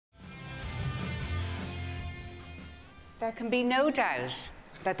There can be no doubt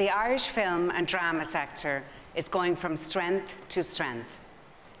that the Irish film and drama sector is going from strength to strength.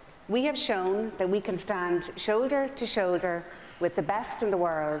 We have shown that we can stand shoulder to shoulder with the best in the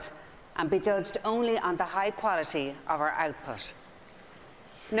world and be judged only on the high quality of our output.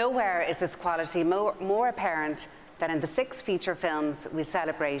 Nowhere is this quality more apparent than in the 6 feature films we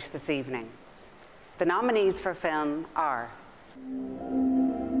celebrate this evening. The nominees for film are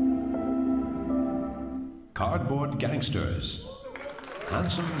Cardboard Gangsters,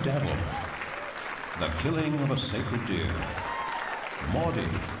 Handsome Devil, The Killing of a Sacred Deer, Maudie,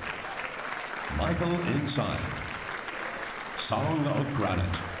 Michael Inside, Song of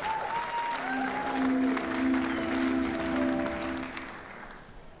Granite.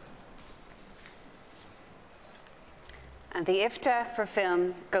 And the IFTA for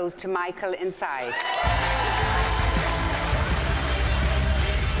film goes to Michael Inside.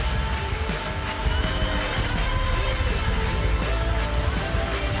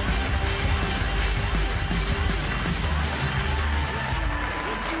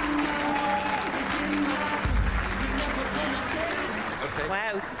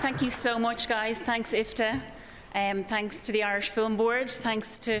 Wow, thank you so much, guys. Thanks, IFTA. Thanks to the Irish Film Board.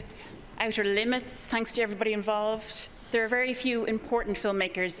 Thanks to Outer Limits. Thanks to everybody involved. There are very few important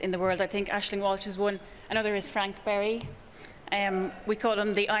filmmakers in the world. I think Aisling Walsh is one. Another is Frank Berry. We call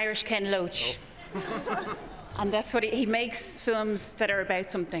him the Irish Ken Loach. Oh. And that's what he makes films that are about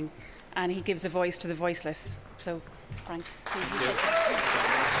something. And he gives a voice to the voiceless. So, Frank, please.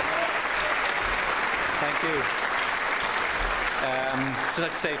 Thank you. Just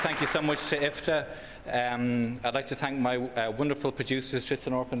like to say thank you so much to IFTA. I'd like to thank my wonderful producers,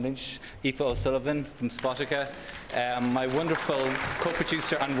 Tristan Orpin Lynch, Aoife O'Sullivan from Spotica, my wonderful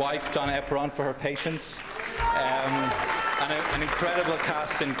co-producer and wife, Donna Eperon, for her patience, and an incredible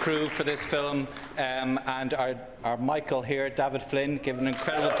cast and crew for this film, and our Michael here, David Flynn, gave an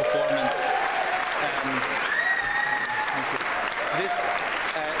incredible performance.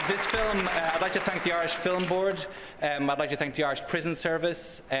 This film, I'd like to thank the Irish Film Board, I'd like to thank the Irish Prison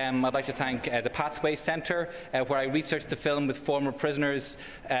Service, I'd like to thank the Pathway Centre, where I researched the film with former prisoners.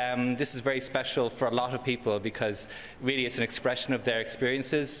 This is very special for a lot of people because really it's an expression of their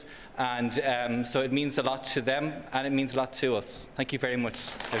experiences, and so it means a lot to them and it means a lot to us. Thank you very much,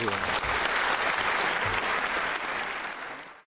 everyone.